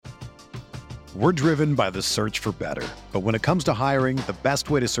We're driven by the search for better. But when it comes to hiring, the best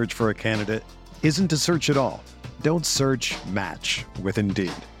way to search for a candidate isn't to search at all. Don't search, match with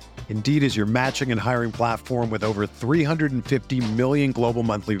Indeed. Indeed is your matching and hiring platform with over 350 million global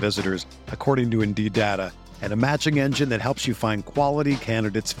monthly visitors, according to Indeed data, and a matching engine that helps you find quality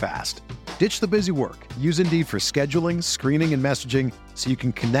candidates fast. Ditch the busy work. Use Indeed for scheduling, screening, and messaging so you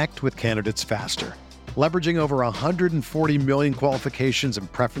can connect with candidates faster. Leveraging over 140 million qualifications and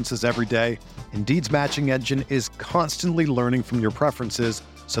preferences every day, Indeed's matching engine is constantly learning from your preferences,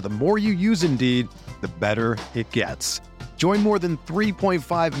 so the more you use Indeed, the better it gets. Join more than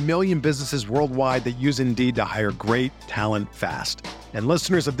 3.5 million businesses worldwide that use Indeed to hire great talent fast. And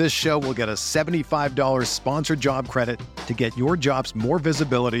listeners of this show will get a $75 sponsored job credit to get your jobs more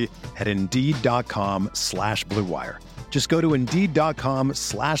visibility at Indeed.com/Blue Wire. Just go to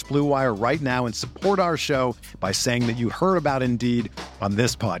Indeed.com/Blue Wire right now and support our show by saying that you heard about Indeed on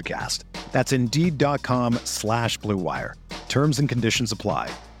this podcast. That's Indeed.com/Blue Wire. Terms and conditions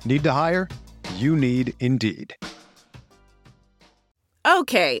apply. Need to hire? You need Indeed.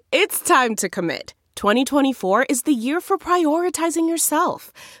 Okay, it's time to commit. 2024 is the year for prioritizing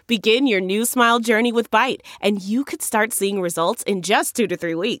yourself. Begin your new smile journey with Byte, and you could start seeing results in just 2 to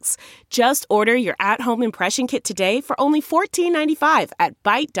 3 weeks. Just order your at-home impression kit today for only $14.95 at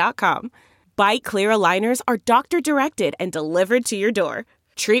Byte.com. Byte Clear aligners are doctor-directed and delivered to your door.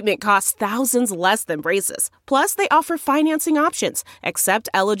 Treatment costs thousands less than braces. Plus, they offer financing options, accept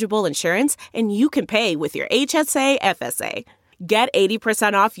eligible insurance, and you can pay with your HSA, FSA. Get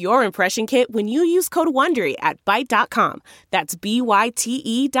 80% off your impression kit when you use code WONDERY at Byte.com. That's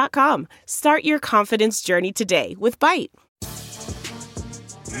BYTE.com. Start your confidence journey today with Byte.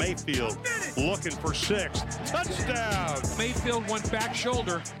 Mayfield looking for 6. Touchdown! Mayfield went back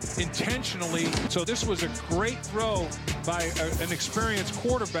shoulder intentionally. So this was a great throw by an experienced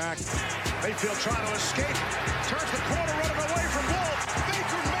quarterback. Mayfield trying to escape. Turns the corner, running away from Wolf.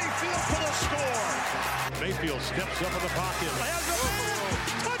 Baker Mayfield for the score. Mayfield steps up in the pocket.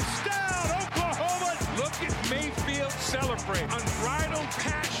 Touchdown, Oklahoma! Look at Mayfield celebrate. Unbridled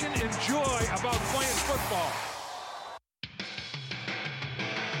passion and joy about playing football.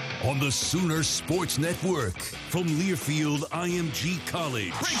 On the Sooner Sports Network from Learfield IMG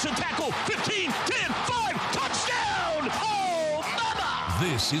College. Breaks a tackle, 15, 10, 5, touchdown! Oh, mama!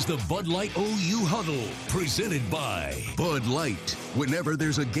 This is the Bud Light OU Huddle, presented by Bud Light. Whenever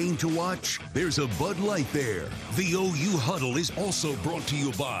there's a game to watch, there's a Bud Light there. The OU Huddle is also brought to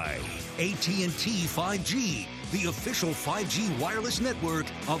you by AT&T 5G, the official 5G wireless network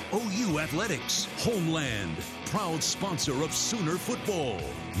of OU Athletics. Homeland, proud sponsor of Sooner football.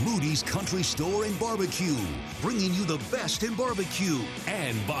 Moody's Country Store and Barbecue, bringing you the best in barbecue.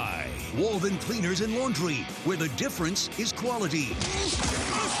 And by Walden Cleaners and Laundry, where the difference is quality.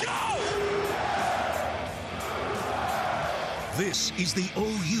 Let's go! This is the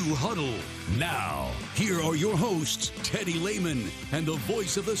OU Huddle. Now, here are your hosts, Teddy Lehman, and the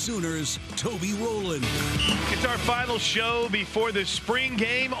voice of the Sooners, Toby Rowland. It's our final show before the spring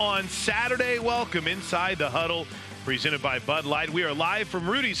game on Saturday. Welcome inside the Huddle, presented by Bud Light. We are live from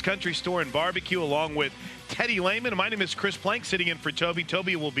Rudy's Country Store and Barbecue, along with Teddy Lehman. My name is Chris Plank, sitting in for Toby.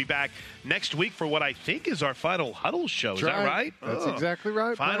 Toby will be back next week for what I think is our final Huddle show. Is that right? That's exactly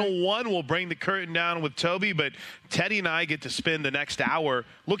right. Final Brian. one. We'll bring the curtain down with Toby, but Teddy and I get to spend the next hour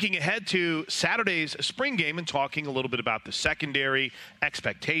looking ahead to Saturday's spring game and talking a little bit about the secondary,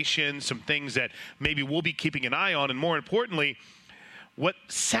 expectations, some things that maybe we'll be keeping an eye on, and more importantly, what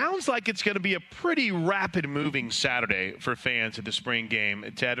sounds like it's going to be a pretty rapid-moving Saturday for fans at the spring game.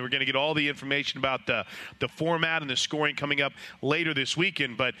 Ted, we're going to get all the information about the format and the scoring coming up later this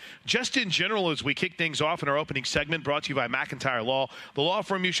weekend. But just in general, as we kick things off in our opening segment, brought to you by McIntyre Law, the law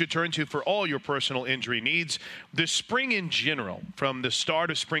firm you should turn to for all your personal injury needs. The spring in general, from the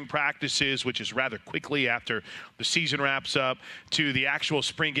start of spring practices, which is rather quickly after the season wraps up, to the actual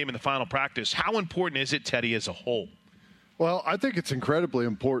spring game and the final practice, how important is it, Teddy, as a whole? Well, I think it's incredibly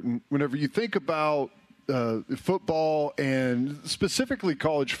important whenever you think about football and specifically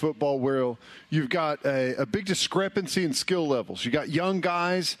college football, where you've got a big discrepancy in skill levels. You got young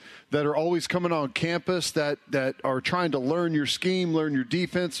guys that are always coming on campus that are trying to learn your scheme, learn your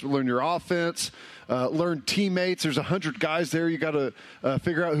defense, learn your offense, learn teammates. There's 100 guys there. You got to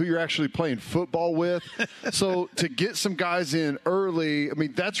figure out who you're actually playing football with. So to get some guys in early, I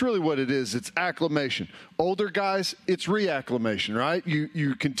mean, that's really what it is. It's acclimation. Older guys, it's reacclimation, right?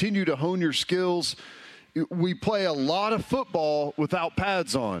 You continue to hone your skills. We play a lot of football without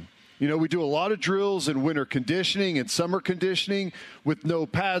pads on. We do a lot of drills in winter conditioning and summer conditioning with no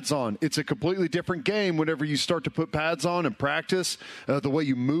pads on. It's a completely different game whenever you start to put pads on and practice. The way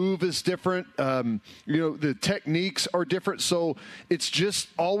you move is different. The techniques are different. So it's just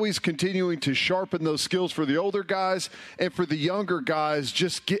always continuing to sharpen those skills for the older guys, and for the younger guys,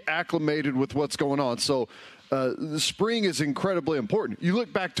 just get acclimated with what's going on. So the spring is incredibly important. You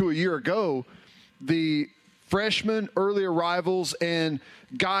look back to a year ago, the freshmen, early arrivals, and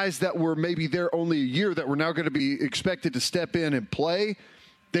guys that were maybe there only a year that were now going to be expected to step in and play,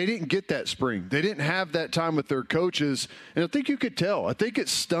 they didn't get that spring. They didn't have that time with their coaches. And I think you could tell. I think it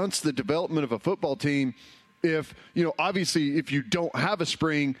stunts the development of a football team if, obviously if you don't have a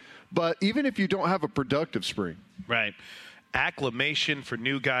spring, but even if you don't have a productive spring. Right. Acclimation for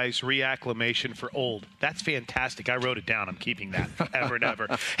new guys, reacclimation for old. That's fantastic. I wrote it down. I'm keeping that forever and ever.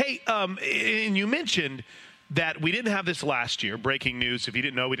 Hey, and you mentioned that we didn't have this last year. Breaking news, if you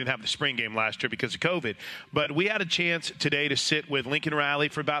didn't know, we didn't have the spring game last year because of COVID. But we had a chance today to sit with Lincoln Riley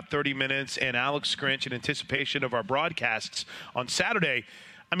for about 30 minutes and Alex Grinch in anticipation of our broadcasts on Saturday.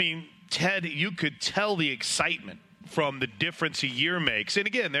 I mean, Ted, you could tell the excitement from the difference a year makes. And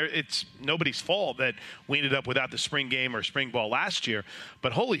again, it's nobody's fault that we ended up without the spring game or spring ball last year.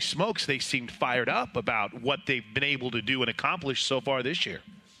 But holy smokes, they seemed fired up about what they've been able to do and accomplish so far this year.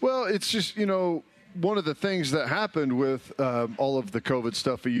 Well, it's just, one of the things that happened with all of the COVID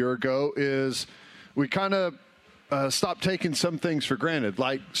stuff a year ago is we kind of stopped taking some things for granted,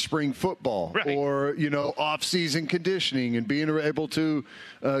 like spring football, right, or, off-season conditioning and being able to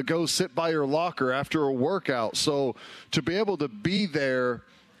go sit by your locker after a workout. So to be able to be there,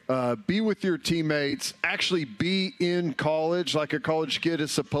 be with your teammates, actually be in college like a college kid is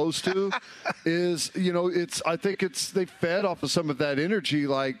supposed to is, I think they fed off of some of that energy.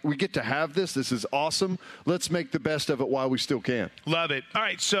 Like, we get to have this. This is awesome. Let's make the best of it while we still can. Love it. All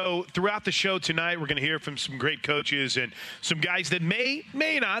right. So throughout the show tonight, we're going to hear from some great coaches and some guys that may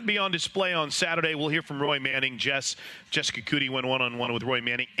not be on display on Saturday. We'll hear from Roy Manning. Jessica Coody went one-on-one with Roy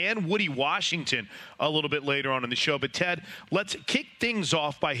Manning and Woodi Washington a little bit later on in the show. But Ted, let's kick things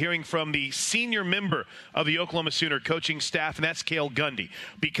off by hearing from the senior member of the Oklahoma Sooner coaching staff, and that's Cale Gundy.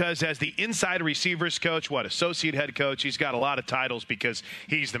 Because as the inside receivers coach, associate head coach, he's got a lot of titles because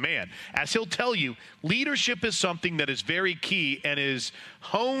he's the man. As he'll tell you, leadership is something that is very key and is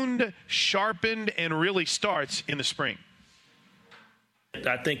honed, sharpened, and really starts in the spring.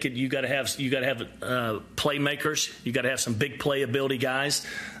 I think you got to have playmakers. You got to have some big playability guys.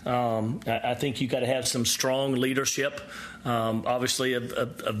 I think you got to have some strong leadership. Obviously,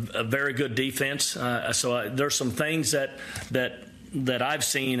 a very good defense. So there's some things that I've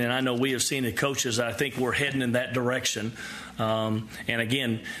seen, and I know we have seen the coaches. I think we're heading in that direction. And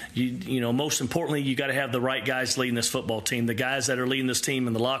again, most importantly, you got to have the right guys leading this football team. The guys that are leading this team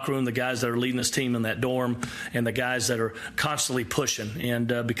in the locker room, the guys that are leading this team in that dorm, and the guys that are constantly pushing.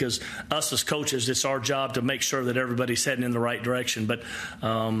 And because us as coaches, it's our job to make sure that everybody's heading in the right direction. But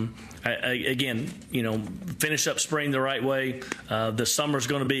again, finish up spring the right way. The summer is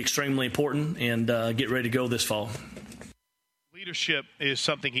going to be extremely important, and get ready to go this fall. Leadership is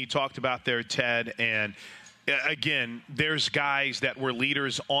something he talked about there, Ted, and again, there's guys that were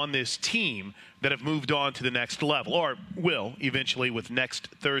leaders on this team that have moved on to the next level, or will eventually with next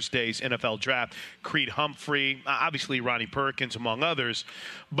Thursday's NFL draft. Creed Humphrey, obviously Ronnie Perkins, among others.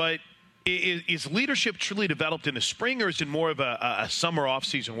 But is leadership truly developed in the spring, or is it more of a summer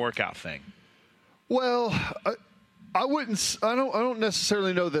off-season workout thing? Well, I don't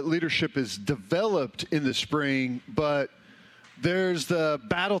necessarily know that leadership is developed in the spring, but there's the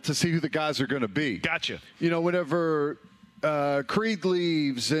battle to see who the guys are going to be. Gotcha. Whenever Creed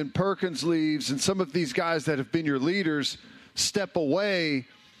leaves and Perkins leaves and some of these guys that have been your leaders step away,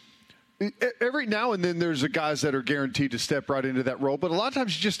 every now and then there's guys that are guaranteed to step right into that role, but a lot of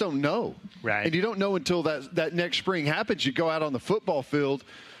times you just don't know. Right. And you don't know until that next spring happens. You go out on the football field.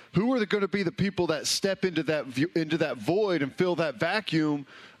 Who are going to be the people that step into that void and fill that vacuum?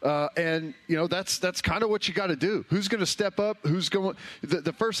 And that's kind of what you got to do. Who's going to step up? Who's going?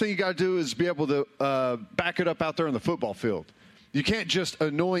 The first thing you got to do is be able to back it up out there on the football field. You can't just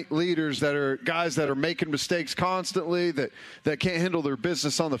anoint leaders that are guys that are making mistakes constantly, that can't handle their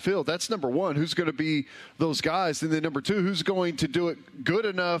business on the field. That's number one. Who's going to be those guys? And then number two, who's going to do it good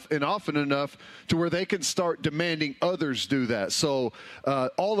enough and often enough to where they can start demanding others do that? So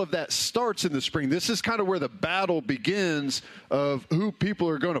all of that starts in the spring. This is kind of where the battle begins of who people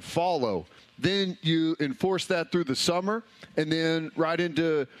are going to follow. Then you enforce that through the summer, and then right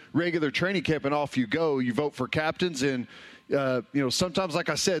into regular training camp, and off you go. You vote for captains, and sometimes, like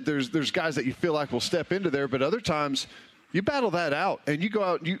I said, there's guys that you feel like will step into there, but other times You battle that out, and you go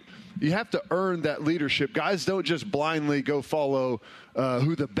out and you have to earn that leadership. Guys don't just blindly go follow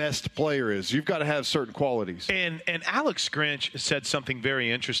who the best player is. You've got to have certain qualities. And Alex Grinch said something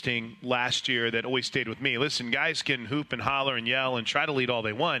very interesting last year that always stayed with me. Listen, guys can hoop and holler and yell and try to lead all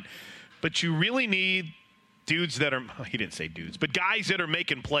they want, but you really need dudes that are, he didn't say dudes, but guys that are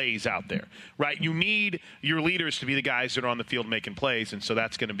making plays out there, right? You need your leaders to be the guys that are on the field making plays, and so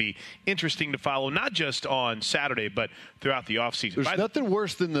that's going to be interesting to follow, not just on Saturday, but throughout the offseason. There's nothing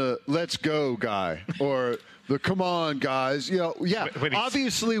worse than the let's go guy or the come on guys.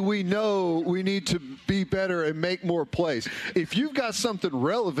 Obviously we know we need to be better and make more plays. If you've got something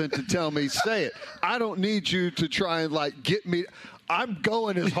relevant to tell me, say it. I don't need you to try and get me. I'm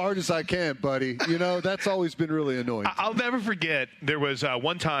going as hard as I can, buddy. That's always been really annoying. I'll never forget there was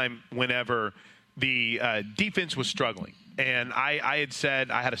one time whenever the defense was struggling, and I had said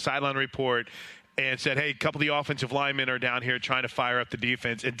I had a sideline report and said, hey, a couple of the offensive linemen are down here trying to fire up the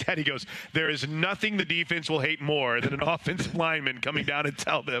defense. And Teddy goes, there is nothing the defense will hate more than an offensive lineman coming down and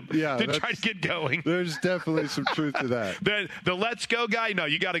tell them to try to get going. There's definitely some truth to that. The let's go guy, no,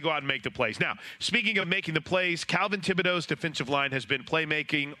 you got to go out and make the plays. Now, speaking of making the plays, Calvin Thibodeau's defensive line has been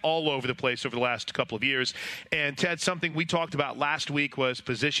playmaking all over the place over the last couple of years. And, Ted, something we talked about last week was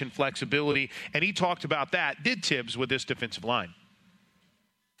position flexibility, and he talked about that, did Tibbs, with this defensive line.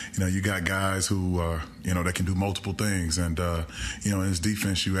 You got guys who, that can do multiple things. And, in his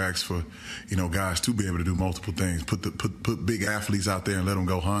defense, you ask for, guys to be able to do multiple things, put big athletes out there and let them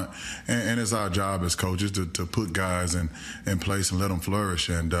go hunt. And it's our job as coaches to put guys in place and let them flourish.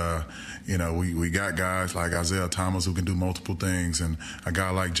 And, we got guys like Isaiah Thomas who can do multiple things, and a guy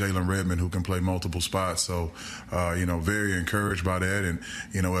like Jalen Redmond who can play multiple spots. So, very encouraged by that. And,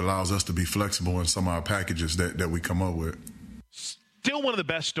 it allows us to be flexible in some of our packages that we come up with. Still one of the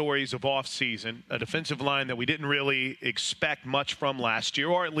best stories of offseason, a defensive line that we didn't really expect much from last year,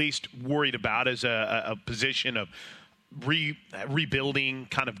 or at least worried about as a position of rebuilding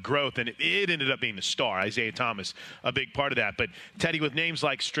kind of growth, and it ended up being the star. Isaiah Thomas, a big part of that. But, Teddy, with names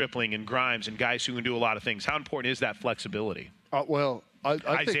like Stripling and Grimes and guys who can do a lot of things, how important is that flexibility? I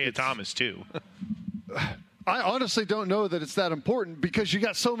Isaiah think Thomas, too. I honestly don't know that it's that important because you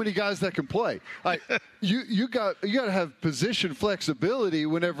got so many guys that can play. You got to have position flexibility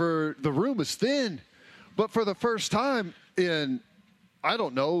whenever the room is thin. But for the first time in, I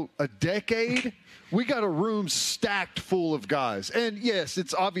don't know, a decade, we got a room stacked full of guys. And, yes,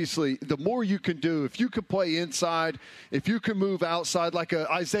 it's obviously the more you can do, if you can play inside, if you can move outside, like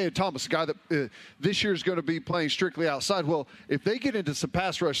Isaiah Thomas, a guy that this year is going to be playing strictly outside. Well, if they get into some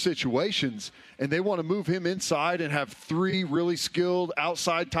pass rush situations and they want to move him inside and have three really skilled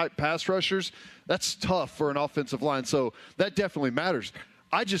outside-type pass rushers, that's tough for an offensive line. So that definitely matters.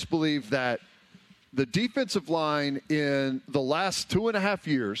 I just believe that the defensive line in the last 2.5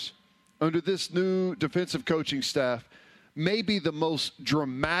 years under this new defensive coaching staff may be the most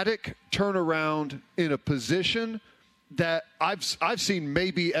dramatic turnaround in a position that I've seen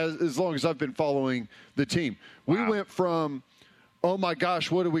maybe as long as I've been following the team. Wow. We went from, oh, my gosh,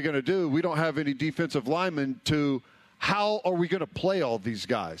 what are we going to do? We don't have any defensive linemen to how are we going to play all these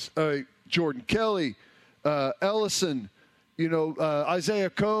guys? Jordan Kelly, Ellison, Isaiah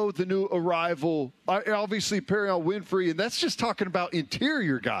Coe, the new arrival, obviously Perion Winfrey, and that's just talking about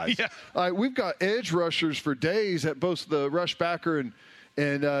interior guys. Yeah. We've got edge rushers for days at both the rush backer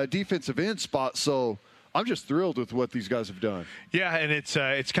and defensive end spot. So I'm just thrilled with what these guys have done. Yeah, and it's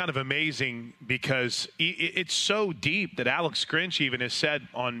kind of amazing because it's so deep that Alex Grinch even has said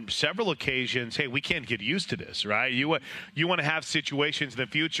on several occasions, hey, we can't get used to this, right? You want to have situations in the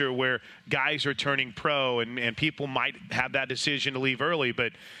future where guys are turning pro and people might have that decision to leave early,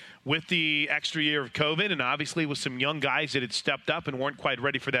 but with the extra year of COVID and obviously with some young guys that had stepped up and weren't quite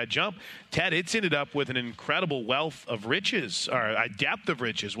ready for that jump, Ted, it's ended up with an incredible wealth of riches or a depth of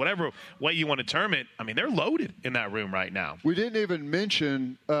riches, whatever way you want to term it. I mean, they're loaded in that room right now. We didn't even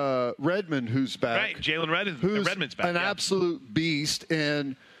mention Redmond, who's back. Right, Jalen Redmond's back. An absolute beast.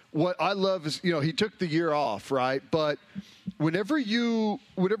 And what I love is, he took the year off, right? But whatever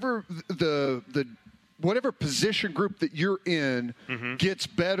position group that you're in gets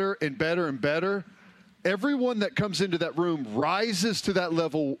better and better and better, everyone that comes into that room rises to that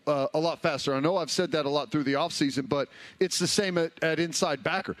level a lot faster. I know I've said that a lot through the offseason, but it's the same at inside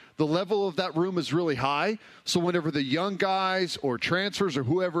backer. The level of that room is really high, so whenever the young guys or transfers or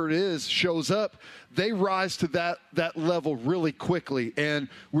whoever it is shows up, they rise to that level really quickly. And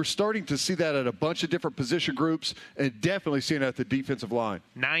we're starting to see that at a bunch of different position groups and definitely seeing it at the defensive line.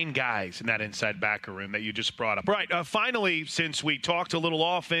 9 guys in that inside backer room that you just brought up. Right, finally, since we talked a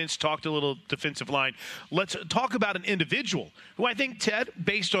little offense, talked a little defensive line, Let's talk about an individual who I think, Ted,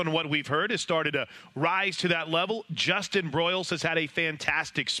 based on what we've heard, has started to rise to that level. Justin Broyles has had a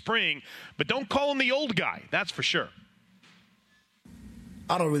fantastic spring, but don't call him the old guy. That's for sure.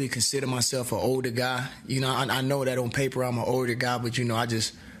 I don't really consider myself an older guy. I know that on paper I'm an older guy, but, I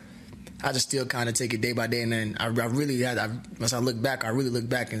just still kind of take it day by day. And then as I look back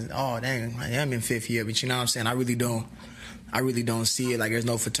and, oh, dang, I am in fifth year. But you know what I'm saying? I really don't see it like there's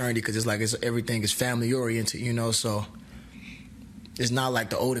no fraternity because it's like everything is family oriented, so it's not like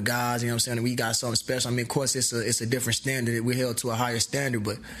the older guys, what I'm saying? We got something special. I mean, of course, it's a different standard. We're held to a higher standard,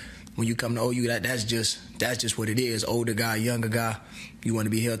 but when you come to OU, that's just what it is. Older guy, younger guy, you want to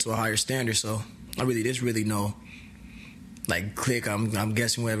be held to a higher standard. So there's really no click. I'm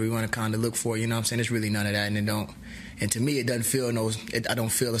guessing whatever you want to kind of look for. You know what I'm saying? There's really none of that, and to me, it doesn't feel I don't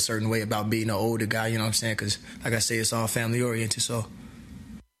feel a certain way about being an older guy. You know what I'm saying? Because like I say, it's all family oriented. So.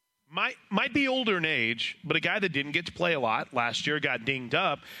 Might be older in age, but a guy that didn't get to play a lot last year, got dinged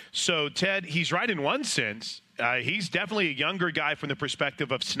up. So, Ted, he's right in one sense. He's definitely a younger guy from the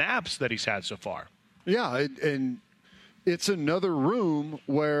perspective of snaps that he's had so far. Yeah, and it's another room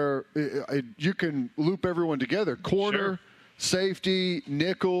where you can loop everyone together. Corner, sure. Safety,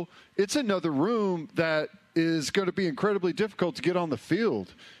 nickel. It's another room that is going to be incredibly difficult to get on the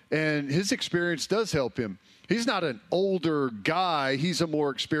field. And his experience does help him. He's not an older guy. He's a more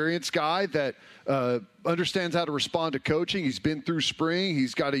experienced guy that understands how to respond to coaching. He's been through spring.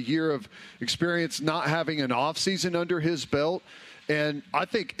 He's got a year of experience not having an offseason under his belt. And I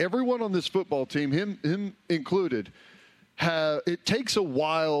think everyone on this football team, him included, it takes a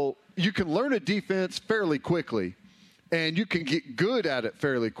while. You can learn a defense fairly quickly, and you can get good at it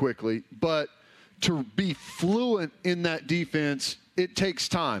fairly quickly. But to be fluent in that defense, it takes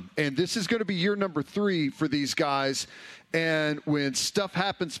time. And this is going to be year number 3 for these guys. And when stuff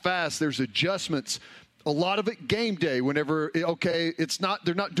happens fast, there's adjustments. A lot of it game day whenever,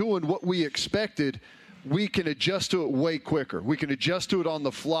 they're not doing what we expected. We can adjust to it way quicker. We can adjust to it on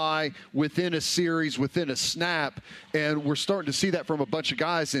the fly within a series, within a snap, and we're starting to see that from a bunch of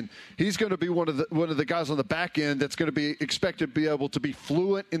guys. And he's going to be one of the guys on the back end that's going to be expected to be able to be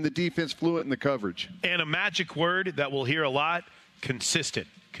fluent in the defense, fluent in the coverage. And a magic word that we'll hear a lot: consistent.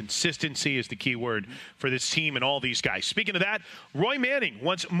 Consistency is the key word for this team and all these guys. Speaking of that, Roy Manning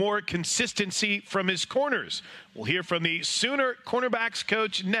wants more consistency from his corners. We'll hear from the Sooner cornerbacks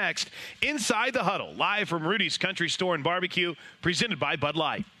coach next, inside the Huddle, live from Rudy's Country Store and Barbecue, presented by Bud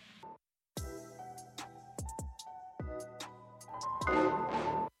Light.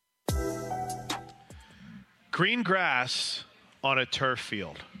 Green grass on a turf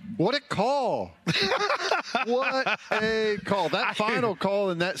field. What a call. What a call. That final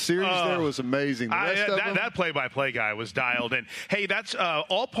call in that series there was amazing. That play-by-play guy was dialed in. Hey, that's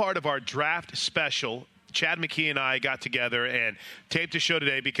all part of our draft special. Chad McKee and I got together and taped a show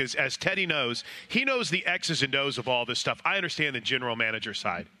today because, as Teddy knows, he knows the X's and O's of all this stuff. I understand the general manager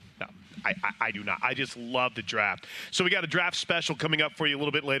side. No, I do not. I just love the draft. So we got a draft special coming up for you a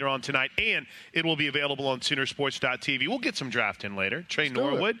little bit later on tonight, and it will be available on Soonersports.tv. We'll get some draft in later. Trey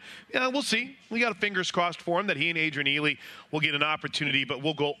Norwood, we'll see. We got fingers crossed for him that he and Adrian Ely will get an opportunity, but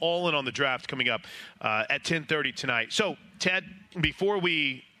we'll go all in on the draft coming up at 10:30 tonight. So, Ted, before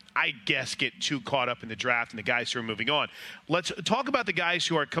we, I guess, get too caught up in the draft and the guys who are moving on, let's talk about the guys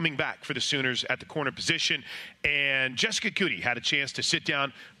who are coming back for the Sooners at the corner position. And Jessica Coody had a chance to sit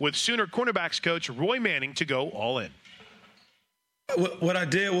down with Sooner cornerbacks coach Roy Manning to go all in. What I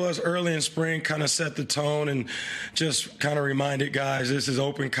did was early in spring kind of set the tone and just kind of reminded guys this is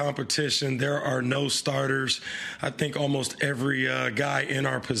open competition. There are no starters. I think almost every guy in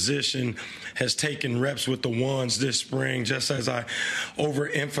our position has taken reps with the ones this spring, just as I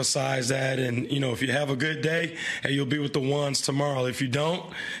overemphasize that. And, if you have a good day, hey, you'll be with the ones tomorrow. If you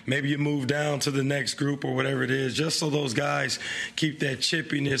don't, maybe you move down to the next group or whatever it is, just so those guys keep that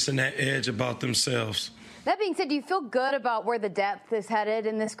chippiness and that edge about themselves. That being said, do you feel good about where the depth is headed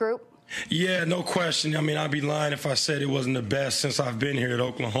in this group? Yeah, no question. I mean, I'd be lying if I said it wasn't the best since I've been here at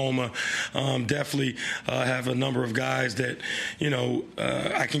Oklahoma. Definitely have a number of guys that,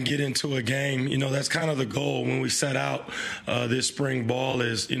 I can get into a game. That's kind of the goal when we set out this spring ball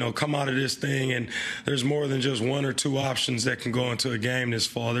is, come out of this thing and there's more than just one or two options that can go into a game this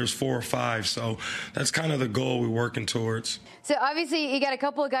fall. There's 4 or 5. So that's kind of the goal we're working towards. So obviously you got a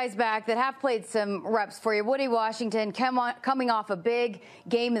couple of guys back that have played some reps for you. Woodi Washington coming off a big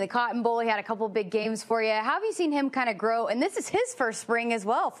game in the Cotton Cotton Bowl. He had a couple big games for you. How have you seen him kind of grow? And this is his first spring as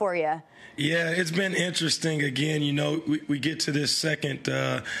well for you. Yeah, it's been interesting. Again, we get to this second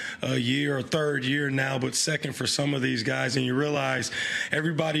year or third year now, but second for some of these guys, and you realize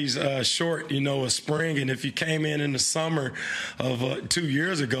everybody's short, a spring. And if you came in the summer of 2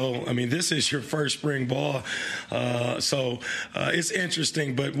 years ago, I mean, this is your first spring ball. So it's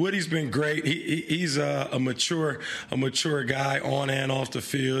interesting. But Woody's been great. He's a mature guy on and off the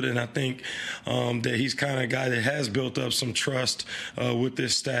field, and I think that he's kind of a guy that has built up some trust with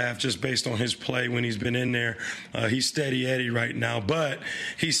this staff just based on his play when he's been in there. He's steady Eddie right now, but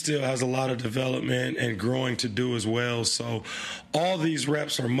he still has a lot of development and growing to do as well. So all these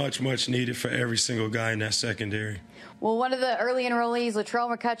reps are much, much needed for every single guy in that secondary. Well, one of the early enrollees, Latrell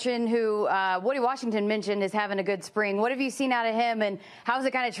McCutcheon, who Woody Washington mentioned is having a good spring. What have you seen out of him, and how's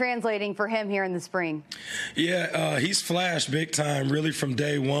it kind of translating for him here in the spring? Yeah, he's flashed big time, really, from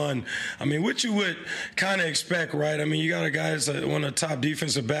day one. I mean, what you would kind of expect, right? I mean, you got a guy that's one of the top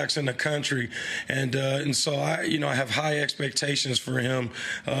defensive backs in the country, and so I have high expectations for him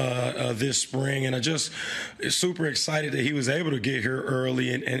this spring, and I just super excited that he was able to get here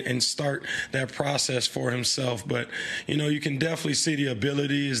early and start that process for himself. But you can definitely see the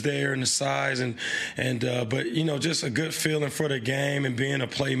ability is there and the size, but just a good feeling for the game and being a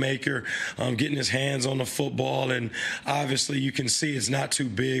playmaker, getting his hands on the football, and obviously you can see it's not too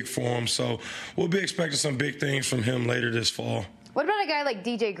big for him. So we'll be expecting some big things from him later this fall. What about a guy like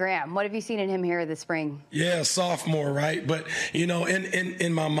DJ Graham? What have you seen in him here this spring? Yeah, sophomore, right? But,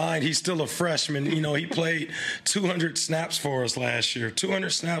 in my mind, he's still a freshman. He played 200 snaps for us last year, 200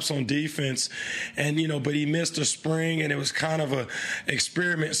 snaps on defense. And, but he missed a spring, and it was kind of a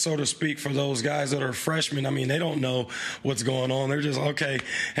experiment, so to speak, for those guys that are freshmen. I mean, they don't know what's going on. They're just, okay,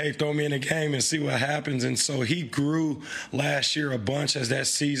 hey, throw me in a game and see what happens. And so he grew last year a bunch as that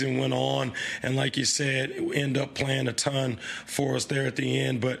season went on. And like you said, end up playing a ton for us there at the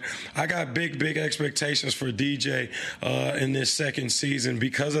end. But I got big expectations for DJ in this second season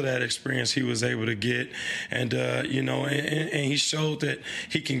because of that experience he was able to get, and and he showed that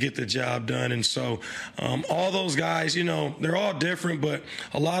he can get the job done. And so all those guys, they're all different, but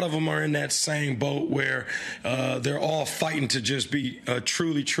a lot of them are in that same boat where they're all fighting to just be a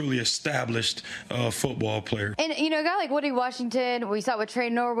truly established football player. And a guy like Woody Washington, we saw with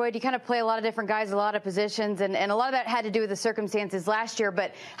Trey Norwood, you kind of play a lot of different guys, a lot of positions, and a lot of that had to do with the circumstances last year.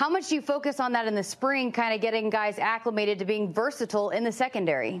 But how much do you focus on that in the spring, kind of getting guys acclimated to being versatile in the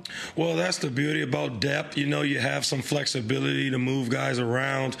secondary? Well, that's the beauty about depth. You have some flexibility to move guys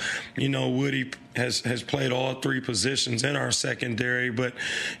around. Woody has played all three positions in our secondary, but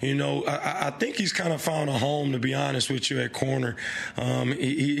I think he's kind of found a home, to be honest with you, at corner.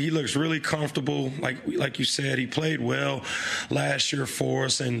 He looks really comfortable. Like you said, he played well last year for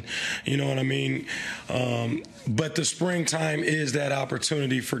us, and you know what I mean. But the springtime is that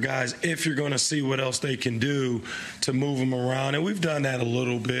opportunity for guys, if you're going to see what else they can do, to move them around, and we've done that a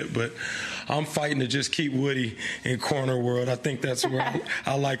little bit. But I'm fighting to just keep Woody in corner world. I think that's where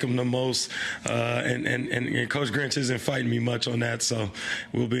I like him the most. And Coach Grinch isn't fighting me much on that, so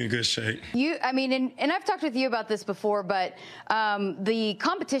we'll be in good shape. And I've talked with you about this before, but the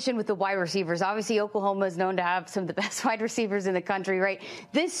competition with the wide receivers, obviously Oklahoma is known to have some of the best wide receivers in the country, right?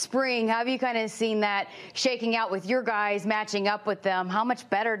 This spring, have you kind of seen that shaking out with your guys, matching up with them? How much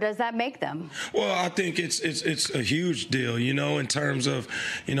better does that make them? Well, I think it's a huge deal, in terms of,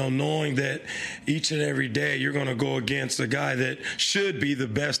 knowing that each and every day you're going to go against a guy that should be the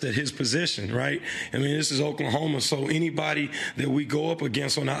best at his position, right? I mean, this is Oklahoma, so anybody that we go up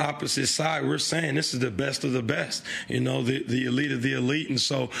against on the opposite side, we're saying this is the best of the best, the elite of the elite. And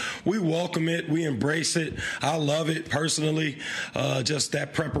so we welcome it. We embrace it. I love it personally, just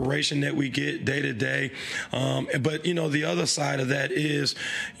that preparation that we get day to day. But, the other side of that is,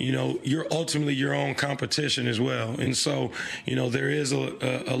 you're ultimately your own competition as well. And so, there is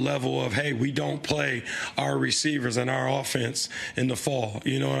a level of, hey, we don't play our receivers and our offense in the fall.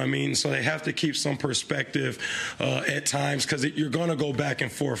 You know what I mean? So they have to keep some perspective at times, because you're going to go back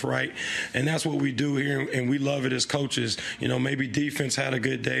and forth, right? And that's what we do here, and we love it as coaches. Maybe defense had a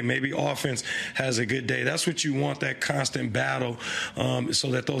good day, maybe offense has a good day. That's what you want, that constant battle,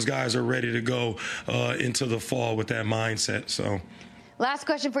 so that those guys are ready to go into the fall with that mindset. So. Last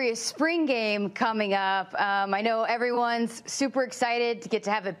question for you. Spring game coming up. I know everyone's super excited to get to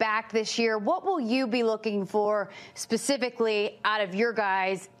have it back this year. What will you be looking for specifically out of your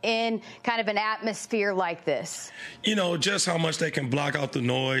guys in kind of an atmosphere like this? Just how much they can block out the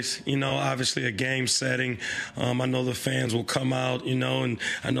noise. Obviously a game setting. I know the fans will come out, and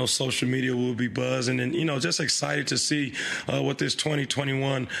I know social media will be buzzing. And, just excited to see what this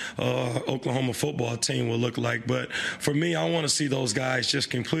 2021 Oklahoma football team will look like. But for me, I want to see those guys just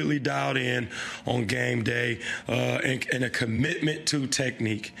completely dialed in on game day and a commitment to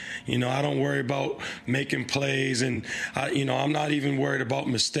technique. I don't worry about making plays, and I'm not even worried about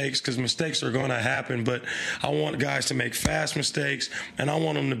mistakes, because mistakes are going to happen, but I want guys to make fast mistakes, and I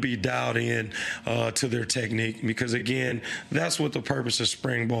want them to be dialed in to their technique, because again, that's what the purpose of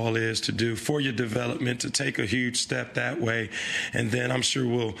spring ball is, to do for your development, to take a huge step that way, and then I'm sure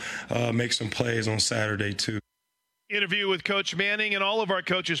we'll make some plays on Saturday too. Interview with Coach Manning, and all of our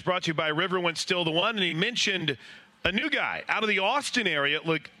coaches brought to you by Riverwind Still the One. And he mentioned a new guy out of the Austin area.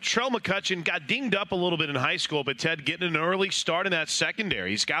 Look, Trell McCutcheon got dinged up a little bit in high school, but Ted getting an early start in that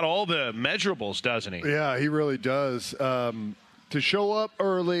secondary. He's got all the measurables, doesn't he? Yeah, he really does. To show up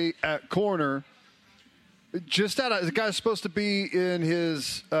early at corner, the guy's supposed to be in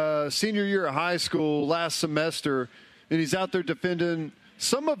his senior year of high school last semester, and he's out there defending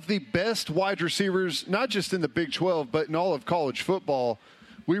some of the best wide receivers, not just in the Big 12, but in all of college football.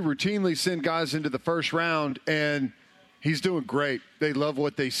 We routinely send guys into the first round, and he's doing great. They love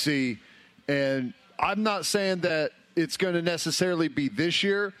what they see. And I'm not saying that it's going to necessarily be this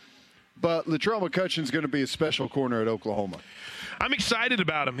year, but Latrell McCutcheon's going to be a special corner at Oklahoma. I'm excited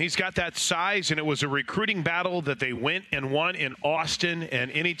about him. He's got that size, and it was a recruiting battle that they went and won in Austin. And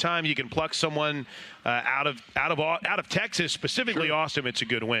anytime you can pluck someone out of Texas, specifically sure. Austin, it's a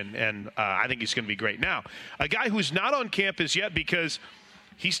good win. And I think he's going to be great. Now, a guy who's not on campus yet because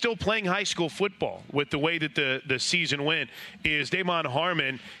he's still playing high school football with the way that the season went is Damon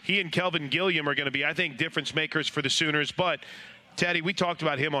Harmon. He and Kelvin Gilliam are going to be, I think, difference makers for the Sooners. But Teddy, we talked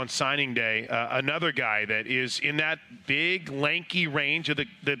about him on signing day, another guy that is in that big, lanky range of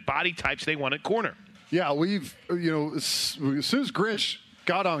the body types they want at corner. Yeah, as soon as Grinch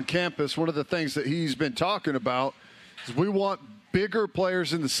got on campus, one of the things that he's been talking about is we want bigger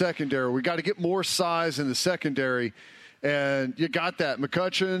players in the secondary. We got to get more size in the secondary, and you got that.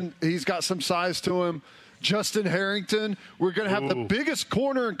 McCutcheon, he's got some size to him. Justin Harrington, we're going to have the biggest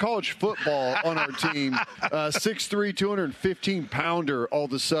corner in college football on our team, 6'3", 215-pounder all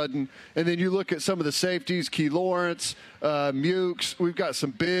of a sudden. And then you look at some of the safeties, Key Lawrence, Mukes. We've got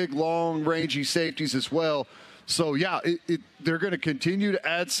some big, long, rangy safeties as well. So, yeah, they're going to continue to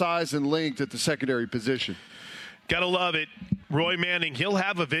add size and length at the secondary position. Gotta love it. Roy Manning, he'll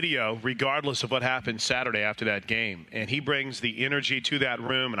have a video regardless of what happens Saturday after that game, and he brings the energy to that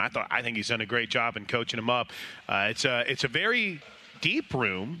room, and I think he's done a great job in coaching him up. It's a very deep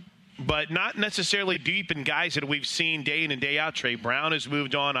room, but not necessarily deep in guys that we've seen day in and day out. Trey Brown has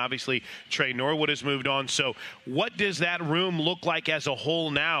moved on. Obviously, Trey Norwood has moved on. So what does that room look like as a whole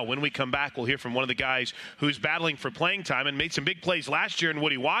now? When we come back, we'll hear from one of the guys who's battling for playing time and made some big plays last year in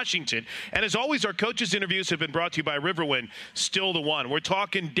Woodi Washington. And as always, our coaches' interviews have been brought to you by Riverwind, Still the One. We're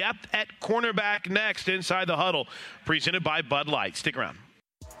talking depth at cornerback next inside the Huddle, presented by Bud Light. Stick around.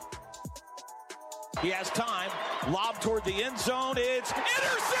 He has time. Lob toward the end zone. It's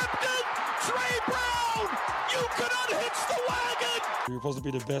intercepted. Trey Brown. You could unhitch the wagon. We're supposed to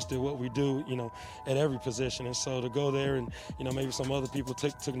be the best at what we do, at every position. And so to go there and, maybe some other people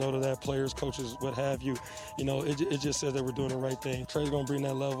took note of that, players, coaches, what have you, it just says that we're doing the right thing. Trey's going to bring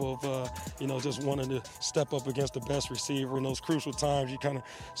that level of, just wanting to step up against the best receiver. In those crucial times, you kind of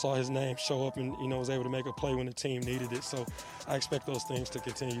saw his name show up and, was able to make a play when the team needed it. So I expect those things to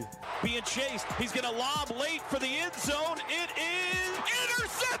continue. Being chased. He's going to lob late for the end zone. It is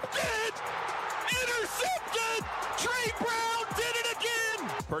intercepted. Intercepted. Trey Brown did it again.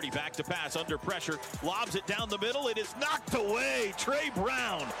 Purdy back to pass under pressure. Lobs it down the middle. It is knocked away. Trey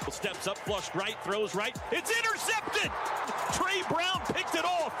Brown steps up, flushed right, throws right. It's intercepted. Trey Brown picked it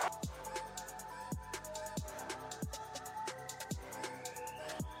off.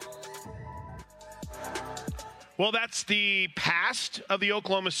 Well, that's the past of the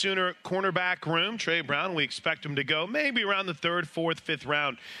Oklahoma Sooner cornerback room. Trey Brown, we expect him to go maybe around the 3rd, 4th, 5th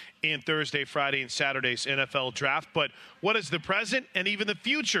round in Thursday, Friday, and Saturday's NFL draft. But what does the present and even the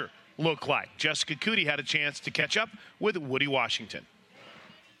future look like? Jessica Coody had a chance to catch up with Woodi Washington.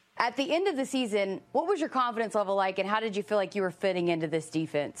 At the end of the season, what was your confidence level like, and how did you feel like you were fitting into this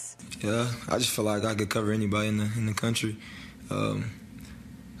defense? Yeah, I just feel like I could cover anybody in the country. I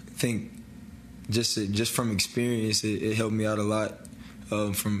think just from experience, it helped me out a lot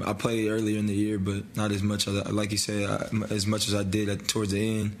I played earlier in the year, but not as much, like you said, as much as I did towards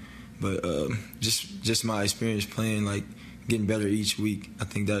the end. But just my experience playing, like getting better each week, I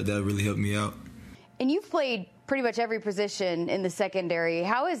think that really helped me out. And you've played pretty much every position in the secondary.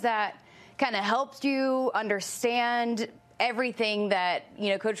 How has that kind of helped you understand everything that,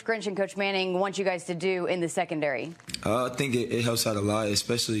 Coach Grinch and Coach Manning want you guys to do in the secondary? I think it helps out a lot,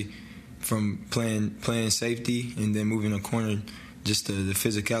 especially from playing safety and then moving a corner, just the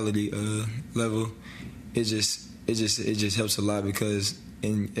physicality level. It just helps a lot because,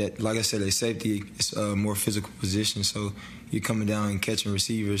 like I said, at safety, it's a more physical position, so you're coming down and catching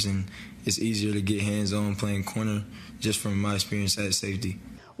receivers, and it's easier to get hands-on playing corner, just from my experience at safety.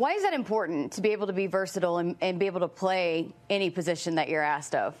 Why is that important, to be able to be versatile and be able to play any position that you're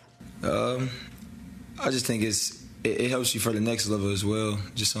asked of? I just think it helps you for the next level as well,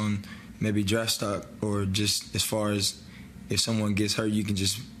 just on maybe draft stock, or just as far as if someone gets hurt, you can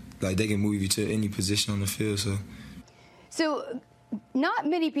just, they can move you to any position on the field. So not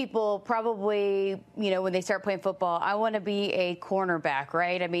many people probably, when they start playing football, I want to be a cornerback,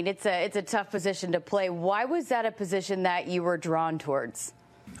 right? I mean, it's a tough position to play. Why was that a position that you were drawn towards?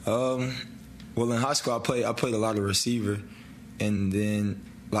 Well, in high school, I played a lot of receiver, and then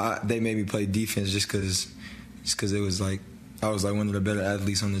they made me play defense just because it was I was one of the better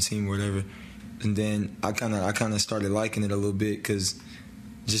athletes on the team or whatever. And then I kind of started liking it a little bit because,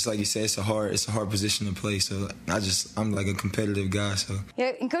 just like you said, it's a hard position to play. So I'm like a competitive guy. So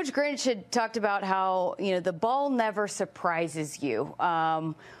yeah, and Coach Grinch had talked about how the ball never surprises you.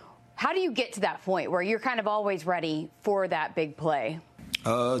 How do you get to that point where you're kind of always ready for that big play?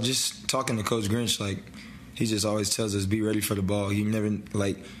 Just talking to Coach Grinch, he just always tells us, be ready for the ball. You never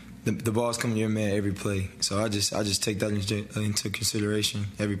the ball's coming to your man every play. So I just take that into consideration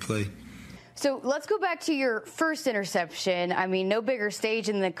every play. So let's go back to your first interception. I mean, no bigger stage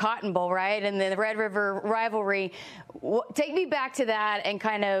in the Cotton Bowl, right? And the Red River rivalry. Take me back to that and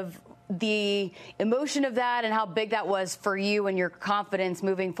kind of the emotion of that and how big that was for you and your confidence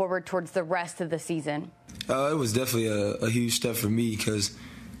moving forward towards the rest of the season. It was definitely a huge step for me because,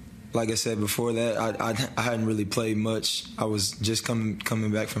 like I said before that, I hadn't really played much. I was just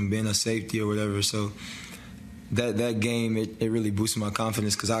coming back from being a safety or whatever. So that game, it really boosted my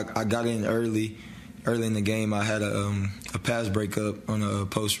confidence because I got in early in the game. I had a pass breakup on a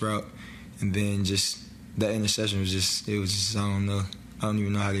post route, and then just that interception was just I don't know. I don't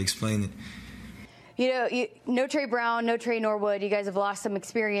even know how to explain it. No Trey Brown, no Trey Norwood. You guys have lost some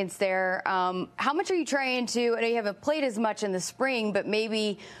experience there. How much are you trying to, I know you haven't played as much in the spring, but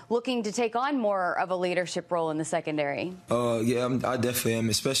maybe looking to take on more of a leadership role in the secondary? Yeah, I definitely am,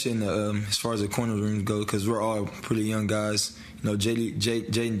 especially in the, as far as the corner room goes, because we're all pretty young guys.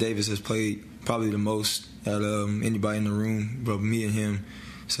 Jaden Davis has played probably the most out of anybody in the room, but me and him.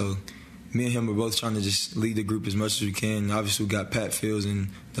 So me and him are both trying to just lead the group as much as we can. Obviously, we got Pat Fields and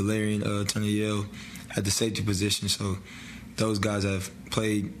Delarian Turner-Yell at the safety position. So those guys have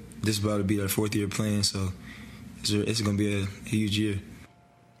played. This is about to be their fourth year playing, so it's going to be a huge year.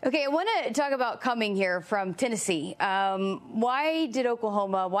 Okay, I want to talk about coming here from Tennessee. Why did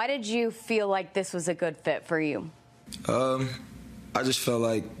Oklahoma, why did you feel like this was a good fit for you? I just felt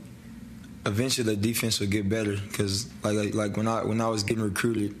like eventually the defense would get better because like when I was getting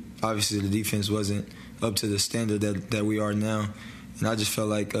recruited, obviously the defense wasn't up to the standard that we are now. And I just felt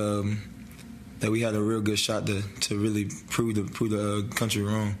like that we had a real good shot to really prove the country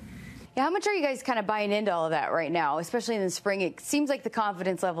wrong. Yeah, how much are you guys kind of buying into all of that right now, especially in the spring? It seems like the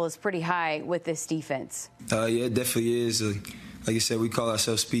confidence level is pretty high with this defense. Yeah, it definitely is. Like you said, we call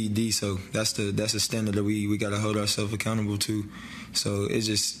ourselves Speed D, so that's the standard that we got to hold ourselves accountable to. So it's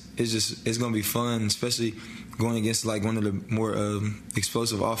going to be fun, especially going against one of the more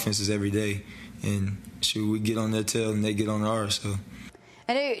explosive offenses every day. And we get on their tail and they get on ours. So.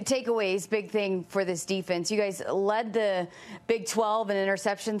 I know takeaways, big thing for this defense. You guys led the Big 12 in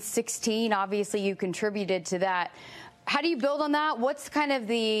interceptions, 16. Obviously, you contributed to that. How do you build on that? What's kind of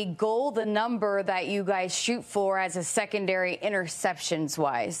the goal, the number that you guys shoot for as a secondary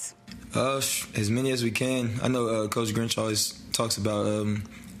interceptions-wise? As many as we can. I know Coach Grinch always talks about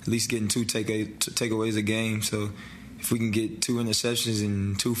at least getting 2 takeaways a game. So if we can get 2 interceptions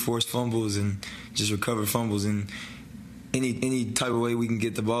and 2 forced fumbles and just recover fumbles and any type of way we can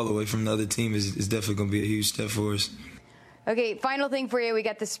get the ball away from the other team is definitely going to be a huge step for us. Okay, final thing for you. We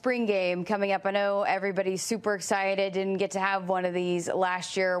got the spring game coming up. I know everybody's super excited. Didn't get to have one of these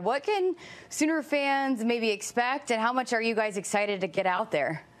last year. What can Sooner fans maybe expect, and how much are you guys excited to get out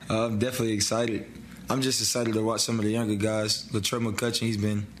there? I'm definitely excited. I'm just excited to watch some of the younger guys. Latrell McCutcheon, he's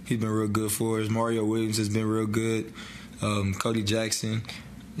been real good for us. Mario Williams has been real good. Cody Jackson.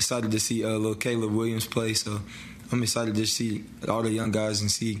 Excited to see little Caleb Williams play. So I'm excited to see all the young guys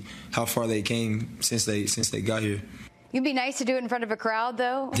and see how far they came since they got here. It'd be nice to do it in front of a crowd,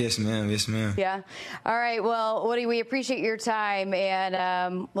 though. Yes, ma'am. Yes, ma'am. Yeah. All right. Well, Woody, we appreciate your time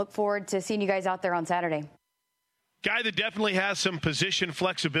and look forward to seeing you guys out there on Saturday. Guy that definitely has some position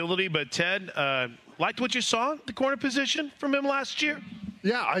flexibility, but Ted, liked what you saw, the corner position from him last year?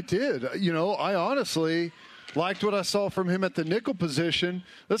 Yeah, I did. I honestly liked what I saw from him at the nickel position.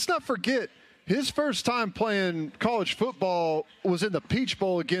 Let's not forget, his first time playing college football was in the Peach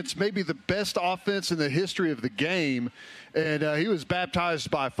Bowl against maybe the best offense in the history of the game, and he was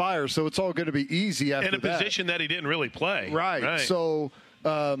baptized by fire, so it's all going to be easy after that. In a position that he didn't really play. Right. So,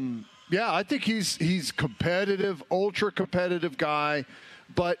 yeah, I think he's competitive, ultra-competitive guy,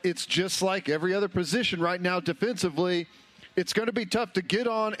 but it's just like every other position right now defensively. It's going to be tough to get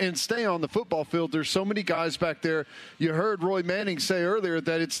on and stay on the football field. There's so many guys back there. You heard Roy Manning say earlier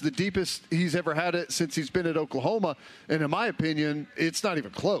that it's the deepest he's ever had it since he's been at Oklahoma. And in my opinion, it's not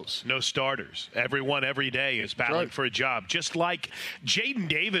even close. No starters. Everyone every day is battling for a job. Just like Jaden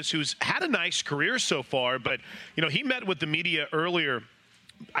Davis, who's had a nice career so far, but, he met with the media earlier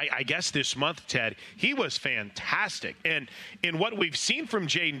I guess this month, Ted. He was fantastic. And in what we've seen from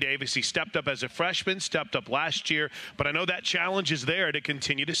Jaden Davis, he stepped up as a freshman, stepped up last year. But I know that challenge is there to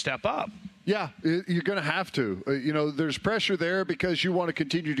continue to step up. Yeah, you're going to have to. There's pressure there because you want to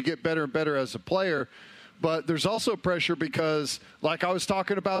continue to get better and better as a player. But there's also pressure because, like I was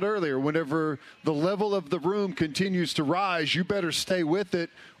talking about earlier, whenever the level of the room continues to rise, you better stay with it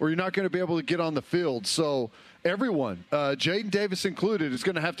or you're not going to be able to get on the field. So everyone, Jaden Davis included, is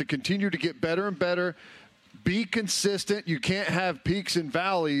going to have to continue to get better and better. Be consistent. You can't have peaks and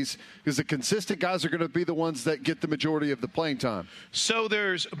valleys because the consistent guys are going to be the ones that get the majority of the playing time. So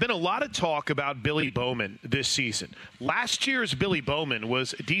there's been a lot of talk about Billy Bowman this season. Last year's Billy Bowman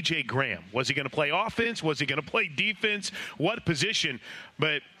was DJ Graham. Was he going to play offense? Was he going to play defense? What position?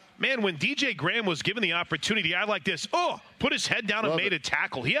 But man, when DJ Graham was given the opportunity, I like this. Put his head down and made a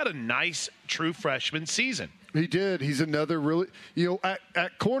tackle. He had a nice, true freshman season. He did. He's another really,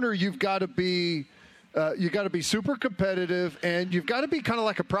 at corner, you've got to be super competitive, and you've got to be kind of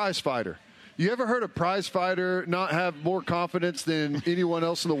like a prize fighter. You ever heard a prize fighter not have more confidence than anyone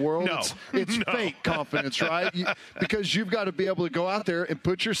else in the world? No. It's fake confidence, right? Because you've got to be able to go out there and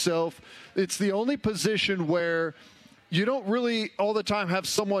put yourself. It's the only position where you don't really all the time have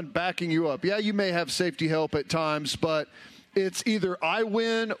someone backing you up. Yeah, you may have safety help at times, but it's either I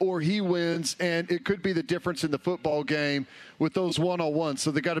win or he wins, and it could be the difference in the football game with those one-on-ones.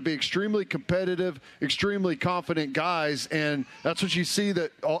 So they got to be extremely competitive, extremely confident guys, and that's what you see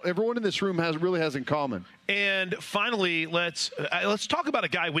that everyone in this room really has in common. And finally, let's talk about a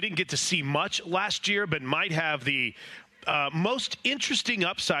guy we didn't get to see much last year, but might have the most interesting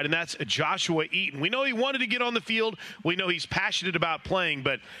upside, and that's Joshua Eaton. We know he wanted to get on the field. We know he's passionate about playing,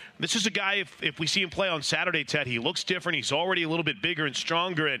 but this is a guy, if we see him play on Saturday, Ted, he looks different. He's already a little bit bigger and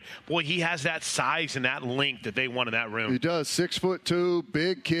stronger, and, boy, he has that size and that length that they want in that room. He does. 6'2",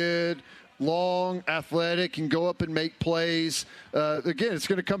 big kid, long, athletic, can go up and make plays. Again, it's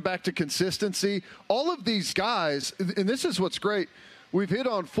going to come back to consistency. All of these guys, and this is what's great, we've hit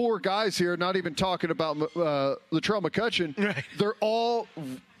on 4 guys here, not even talking about Latrell McCutcheon. Right. They're all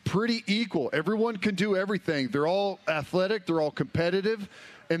pretty equal. Everyone can do everything. They're all athletic. They're all competitive.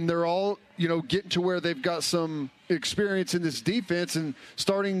 And they're all, getting to where they've got some experience in this defense and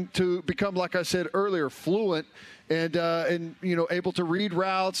starting to become, like I said earlier, fluent and able to read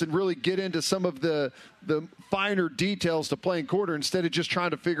routes and really get into some of the finer details to playing quarter instead of just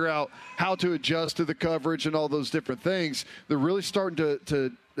trying to figure out how to adjust to the coverage and all those different things. They're really starting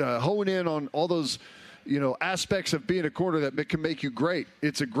to hone in on all those aspects of being a corner that can make you great.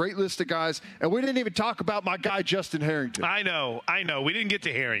 It's a great list of guys. And we didn't even talk about my guy, Justin Harrington. I know. We didn't get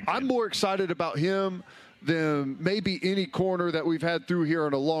to Harrington. I'm more excited about him than maybe any corner that we've had through here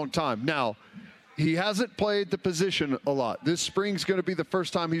in a long time. Now, he hasn't played the position a lot. This spring's going to be the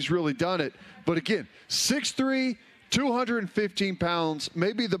first time he's really done it. But again, 6'3", 215 pounds,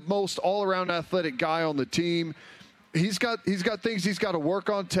 maybe the most all-around athletic guy on the team. He's got things he's got to work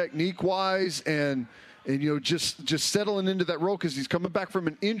on technique-wise and just settling into that role because he's coming back from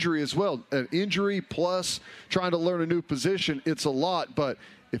an injury as well. An injury plus trying to learn a new position, it's a lot. But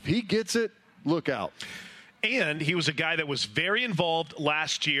if he gets it, look out. And he was a guy that was very involved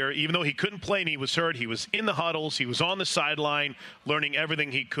last year. Even though he couldn't play and he was hurt, he was in the huddles. He was on the sideline learning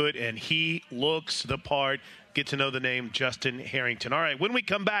everything he could, and he looks the part. Get to know the name Justin Harrington. All right, when we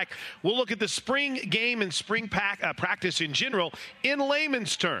come back, we'll look at the spring game and spring practice in general in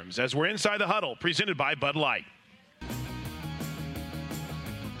layman's terms as we're inside the huddle, presented by Bud Light.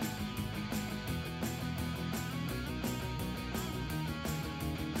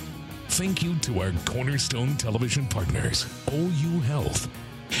 thank you to our Cornerstone Television partners, OU Health,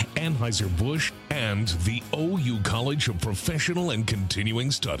 Anheuser-Busch, and the OU College of Professional and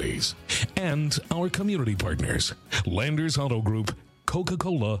Continuing Studies, and our community partners, Landers Auto Group,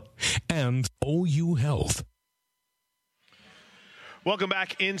 Coca-Cola, and OU Health. Welcome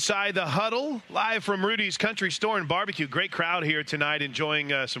back inside the Huddle, live from Rudy's Country Store and Barbecue. Great crowd here tonight,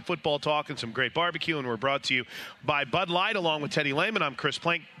 enjoying some football talk and some great barbecue, and we're brought to you by Bud Light along with Teddy Lehman. I'm Chris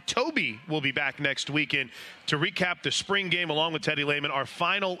Plank. Toby will be back next weekend to recap the spring game along with Teddy Lehman, our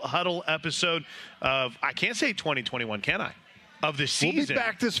final Huddle episode of, I can't say 2021, can I? Of the season. We'll be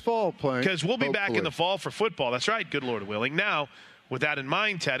back this fall, Plank. Because we'll be back in the fall for football. That's right, good Lord willing. Now, with that in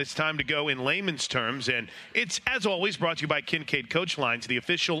mind, Ted, it's time to go in layman's terms, and it's, as always, brought to you by Kincaid Coach Lines, the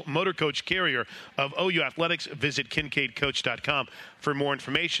official motor coach carrier of OU Athletics. Visit KincaidCoach.com for more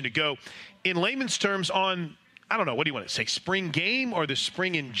information. To go in layman's terms on, I don't know, what do you want to say, spring game or the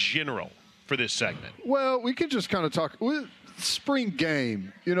spring in general for this segment? Well, we can just kind of talk spring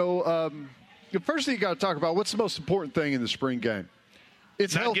game. You know, the first thing you got to talk about, what's the most important thing in the spring game?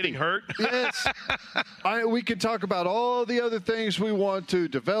 It's not healthy. Getting hurt. Yes. We can talk about all the other things we want to,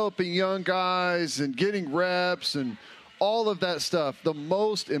 developing young guys and getting reps and all of that stuff. The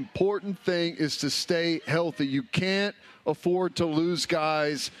most important thing is to stay healthy. You can't afford to lose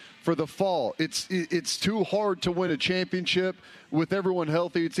guys for the fall. It's too hard to win a championship with everyone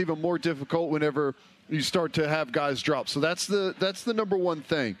healthy. It's even more difficult whenever you start to have guys drop. So that's the number one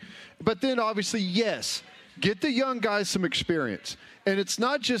thing. But then obviously, yes, get the young guys some experience. And it's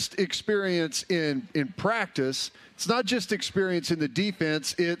not just experience in practice. It's not just experience in the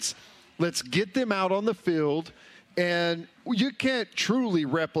defense. It's let's get them out on the field. And you can't truly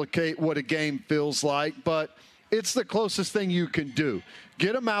replicate what a game feels like, but it's the closest thing you can do.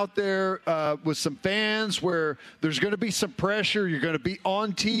 Get them out there with some fans where there's going to be some pressure. You're going to be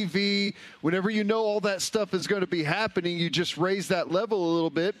on TV. Whenever you know all that stuff is going to be happening, you just raise that level a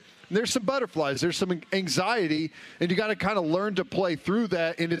little bit. There's some butterflies. There's some anxiety, and you got to kind of learn to play through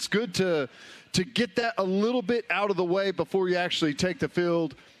that. And it's good to get that a little bit out of the way before you actually take the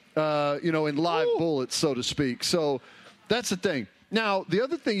field, in live bullets, so to speak. So that's the thing. Now, the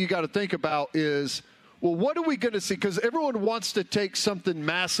other thing you got to think about is, well, what are we going to see? Because everyone wants to take something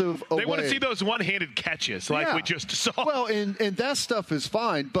massive away. They want to see those one-handed catches like we just saw. Well, and that stuff is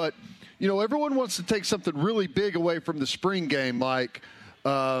fine. But, everyone wants to take something really big away from the spring game, like –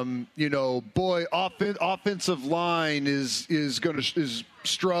 offensive line is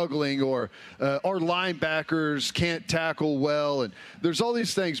struggling, or our linebackers can't tackle well, and there's all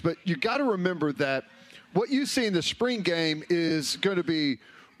these things. But you got to remember that what you see in the spring game is going to be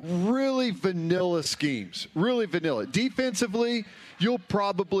really vanilla schemes, really vanilla. Defensively, you'll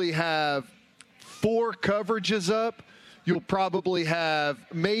probably have 4 coverages up. You'll probably have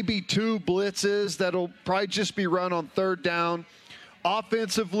maybe 2 blitzes that'll probably just be run on third down.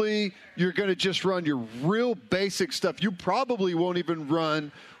 Offensively, you're going to just run your real basic stuff. You probably won't even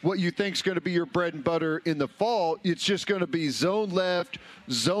run what you think is going to be your bread and butter in the fall. It's just going to be zone left,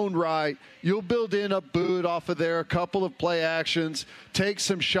 zone right. You'll build in a boot off of there, a couple of play actions, take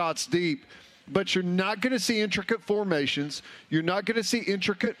some shots deep. But you're not going to see intricate formations. You're not going to see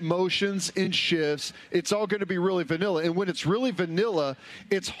intricate motions and shifts. It's all going to be really vanilla. And when it's really vanilla,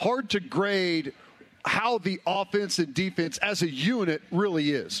 it's hard to grade how the offense and defense as a unit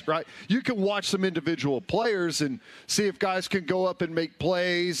really is, right? You can watch some individual players and see if guys can go up and make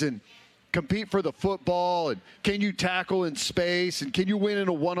plays and compete for the football, and can you tackle in space, and can you win in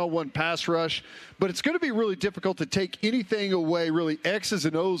a one-on-one pass rush. But it's going to be really difficult to take anything away, really X's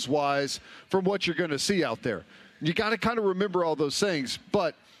and O's wise, from what you're going to see out there. You got to kind of remember all those things.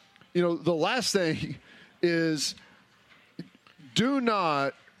 But, the last thing is, do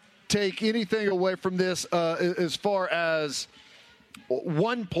not take anything away from this as far as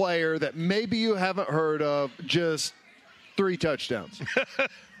one player that maybe you haven't heard of, just 3 touchdowns.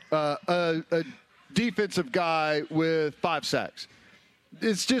 A defensive guy with 5 sacks.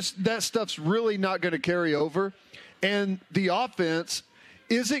 It's just that stuff's really not going to carry over. And the offense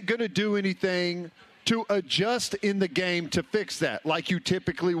isn't going to do anything to adjust in the game to fix that, like you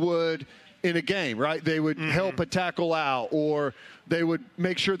typically would in a game, right? They would help a tackle out, or they would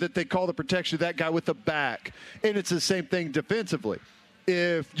make sure that they call the protection of that guy with the back. And it's the same thing defensively.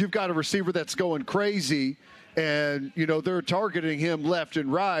 If you've got a receiver that's going crazy and, they're targeting him left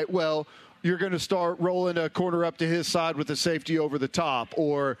and right, well, you're going to start rolling a corner up to his side with a safety over the top,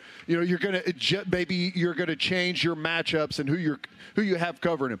 or you're going to maybe you're going to change your matchups and who you have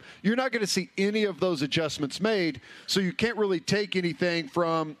covering him. You're not going to see any of those adjustments made, so you can't really take anything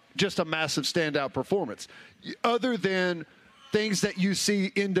from just a massive standout performance, other than things that you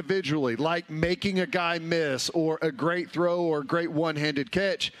see individually, like making a guy miss or a great throw or a great one-handed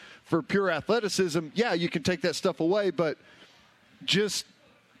catch for pure athleticism, yeah, you can take that stuff away, but just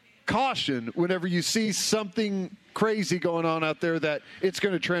caution whenever you see something crazy going on out there that it's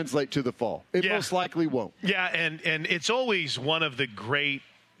going to translate to the fall. It most likely won't. Yeah, and it's always one of the great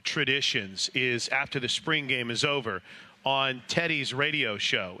traditions is after the spring game is over, on Teddy's radio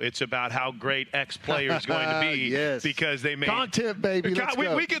show, it's about how great X player is going to be because they made content, baby.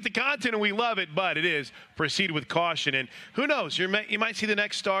 We get the content and we love it, but it is proceed with caution. And who knows? You might see the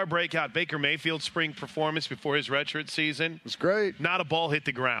next star breakout. Baker Mayfield's spring performance before his redshirt season. It was great. Not a ball hit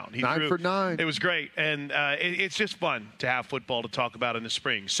the ground. He 9 for 9. It was great. And it's just fun to have football to talk about in the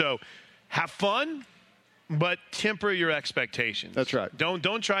spring. So have fun, but temper your expectations. That's right.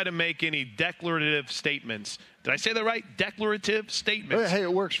 Don't try to make any declarative statements. Did I say that right? Declarative statements. Hey,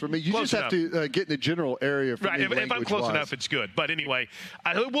 it works for me. You just have to get in the general area for me. If I'm close enough, it's good. But anyway,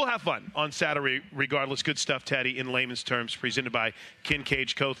 we'll have fun on Saturday regardless. Good stuff, Teddy, in layman's terms, presented by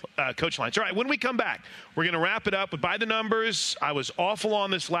Kincaid's Coach Lines. All right, when we come back, we're going to wrap it up. But by the numbers, I was awful on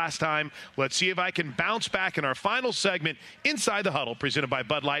this last time. Let's see if I can bounce back in our final segment, Inside the Huddle, presented by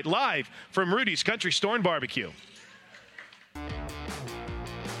Bud Light, live from Rudy's Country Store and Barbecue.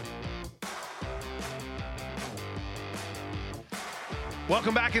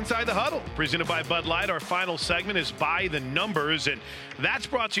 Welcome back Inside the Huddle, presented by Bud Light. Our final segment is By the Numbers, and that's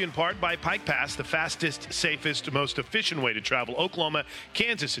brought to you in part by Pike Pass, the fastest, safest, most efficient way to travel Oklahoma,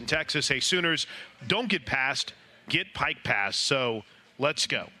 Kansas, and Texas. Hey, Sooners, don't get past, get Pike Pass. So let's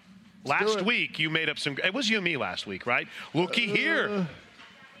go. Last week, you made up some – it was you and me last week, right? Looky here.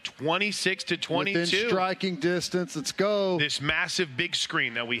 26-22. Within striking distance. Let's go. This massive big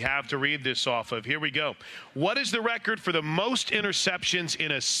screen that we have to read this off of. Here we go. What is the record for the most interceptions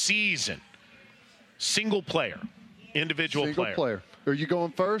in a season? Single player. Individual Single player. Are you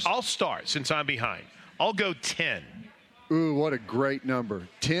going first? I'll start since I'm behind. I'll go 10. Ooh, what a great number.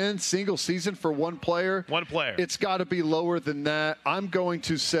 10 single season for one player. One player. It's got to be lower than that. I'm going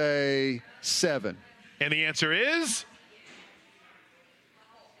to say 7. And the answer is?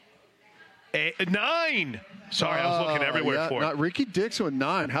 9. Sorry, I was looking everywhere for it. Not Ricky Dixon with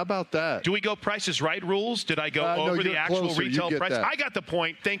 9. How about that? Do we go Price is Right rules? Did I go over the actual closer. retail price? That. I got the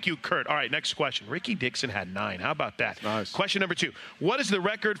point. Thank you, Kurt. All right, next question. Ricky Dixon had 9. How about that? Nice. Question number 2. What is the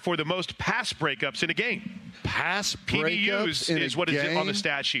record for the most pass breakups in a game? Pass breakups in is what a is game? On the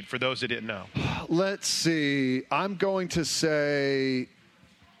stat sheet for those that didn't know. Let's see. I'm going to say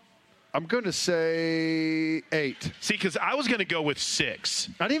 8. See, because I was going to go with 6.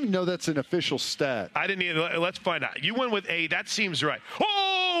 I didn't even know that's an official stat. I didn't either. Let's find out. You went with 8. That seems right.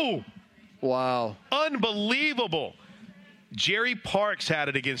 Oh! Wow. Unbelievable. Jerry Parks had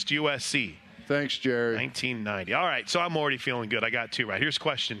it against USC. Thanks, Jerry. 1990. All right, so I'm already feeling good. I got 2 right. Here's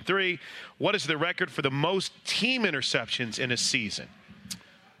question 3. What is the record for the most team interceptions in a season?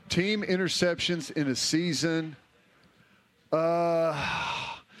 Team interceptions in a season?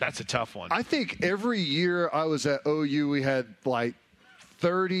 That's a tough one. I think every year I was at OU, we had like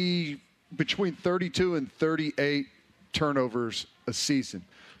between 32 and 38 turnovers a season.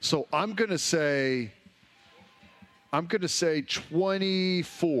 So I'm going to say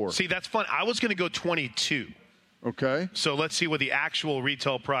 24. See, that's fun. I was going to go 22. Okay. So let's see what the actual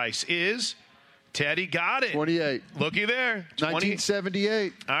retail price is. Teddy got it. 28. Looky there.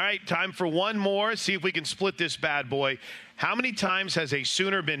 1978. All right, time for one more. See if we can split this bad boy. How many times has a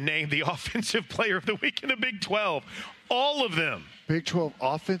Sooner been named the Offensive Player of the Week in the Big 12? All of them. Big 12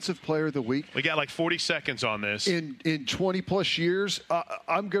 Offensive Player of the Week. We got like 40 seconds on this. In 20-plus years,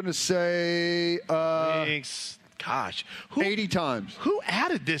 I'm going to say gosh. 80 times. Who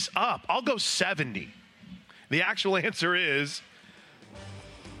added this up? I'll go 70. The actual answer is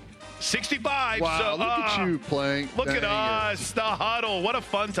 65. Wow, so, look at you playing. Look at us, the Huddle. What a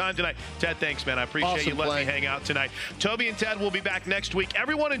fun time tonight. Ted, thanks, man. I appreciate you letting me hang out tonight. Toby and Ted will be back next week.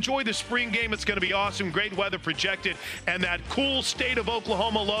 Everyone enjoy the spring game. It's going to be awesome. Great weather projected. And that cool State of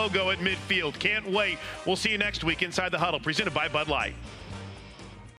Oklahoma logo at midfield. Can't wait. We'll see you next week inside the Huddle, presented by Bud Light.